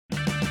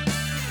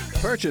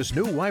Purchase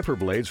new wiper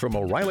blades from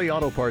O'Reilly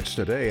Auto Parts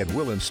today and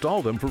we'll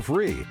install them for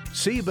free.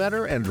 See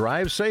better and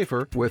drive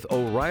safer with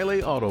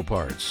O'Reilly Auto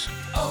Parts.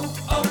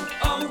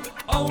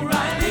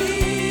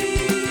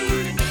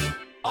 O'Reilly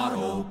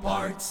Auto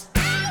Parts.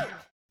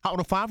 Out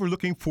of 5, we're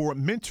looking for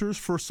mentors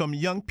for some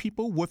young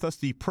people. With us,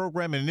 the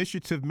Program and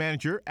Initiative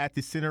Manager at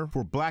the Center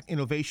for Black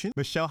Innovation,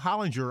 Michelle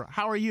Hollinger.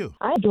 How are you?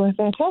 I'm doing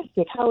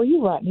fantastic. How are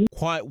you, Rodney?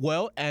 Quite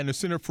well. And the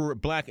Center for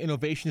Black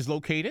Innovation is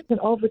located? In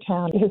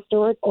Overtown,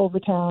 historic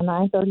Overtown,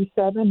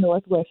 937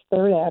 Northwest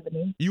 3rd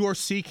Avenue. You are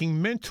seeking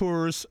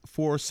mentors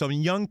for some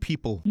young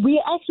people.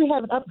 We actually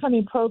have an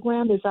upcoming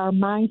program. It's our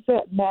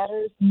Mindset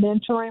Matters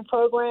mentoring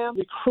program,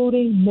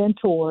 recruiting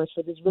mentors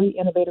for this really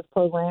innovative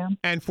program.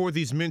 And for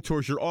these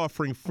mentors, you're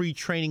offering free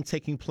training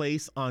taking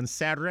place on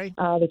Saturday?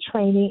 The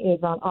training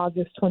is on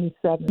August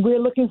 27th. We're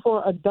looking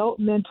for adult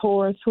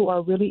mentors who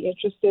are really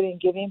interested in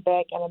giving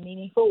back in a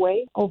meaningful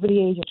way. Over the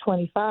age of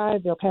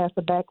 25, they'll pass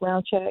a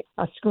background check,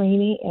 a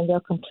screening, and they'll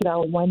complete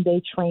our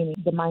one-day training,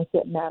 the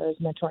Mindset Matters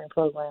mentoring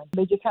program.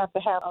 They just have to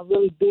have a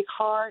really big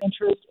heart,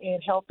 interest in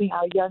helping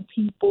our young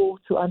people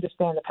to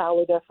understand the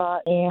power of their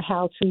thought and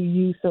how to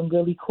use some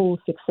really cool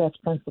success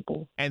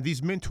principles. And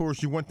these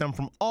mentors, you want them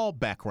from all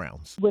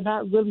backgrounds? We're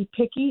not really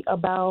picky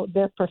about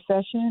their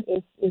profession.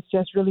 It's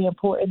just really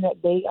important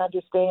that they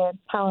understand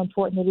how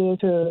important it is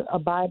to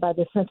abide by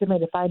the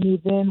sentiment. If I knew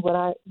then what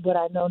I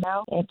know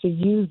now, and to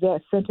use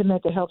that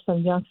sentiment to help some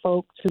young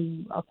folk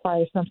to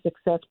acquire some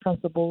success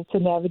principles to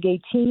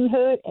navigate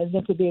teenhood, and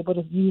then to be able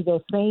to use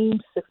those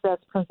same success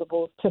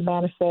principles to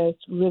manifest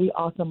really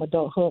awesome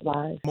adulthood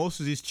lives.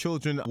 Most of these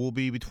children will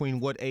be between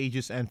what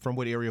ages and from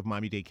what area of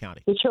Miami-Dade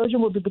County? The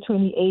children will be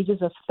between the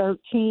ages of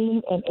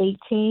 13 and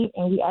 18,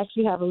 and we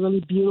actually have a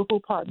really beautiful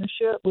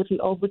partnership with the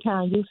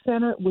Overtown Youth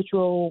Center, which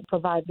will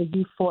provide the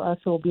youth for us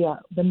who will be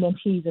the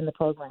mentees in the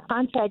program.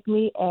 Contact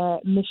me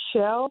at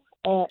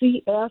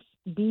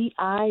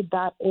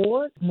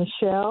Michelle@cfbi.org,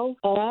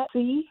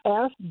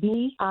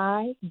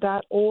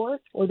 Michelle@cfbi.org,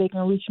 or they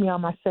can reach me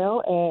on my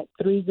cell at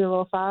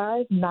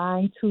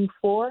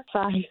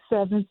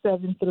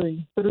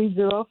 305-924-5773,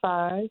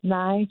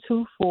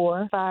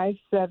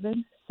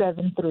 305-924-5773.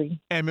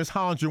 And Ms.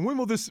 Hollinger, when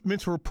will this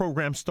mentor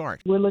program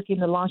start? We're looking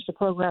to launch the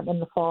program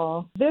in the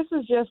fall. This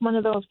is just one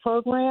of those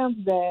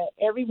programs that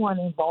everyone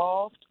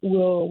involved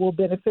will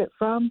benefit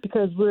from,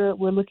 because we're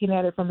looking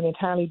at it from an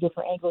entirely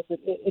different angle.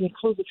 It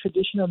includes a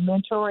traditional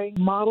mentoring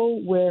model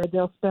where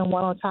they'll spend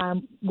one-on-one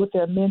time with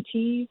their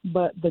mentees,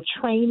 but the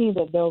training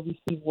that they'll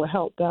receive will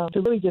help them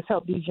to really just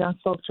help these young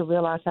folks to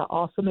realize how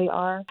awesome they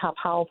are, how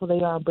powerful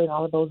they are, and bring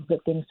all of those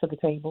good things to the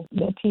table.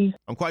 Mentees.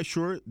 I'm quite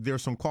sure there are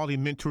some quality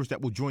mentors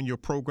that will join your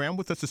program.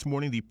 With us this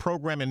morning, the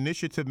Program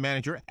Initiative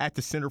Manager at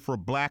the Center for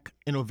Black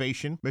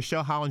Innovation,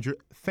 Michelle Hollinger.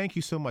 Thank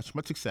you so much.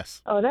 Much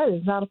success. Oh, that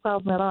is not a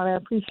problem at all. I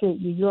appreciate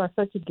you. You are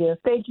such a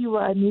gift. Thank you,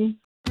 Rodney.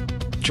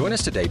 Join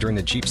us today during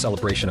the Jeep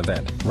Celebration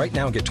event. Right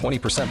now, get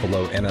 20%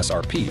 below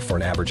MSRP for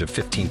an average of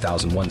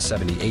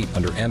 $15,178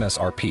 under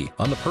MSRP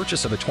on the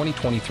purchase of a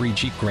 2023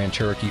 Jeep Grand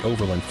Cherokee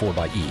Overland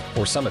 4xE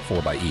or Summit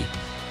 4xE.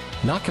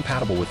 Not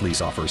compatible with lease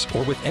offers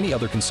or with any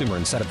other consumer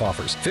incentive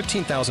offers.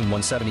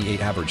 $15,178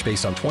 average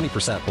based on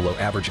 20% below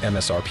average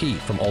MSRP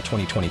from all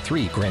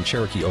 2023 Grand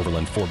Cherokee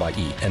Overland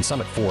 4xE and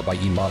Summit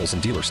 4xE models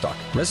in dealer stock.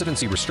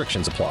 Residency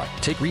restrictions apply.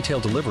 Take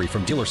retail delivery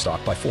from dealer stock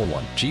by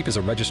 4/1. Jeep is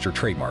a registered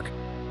trademark.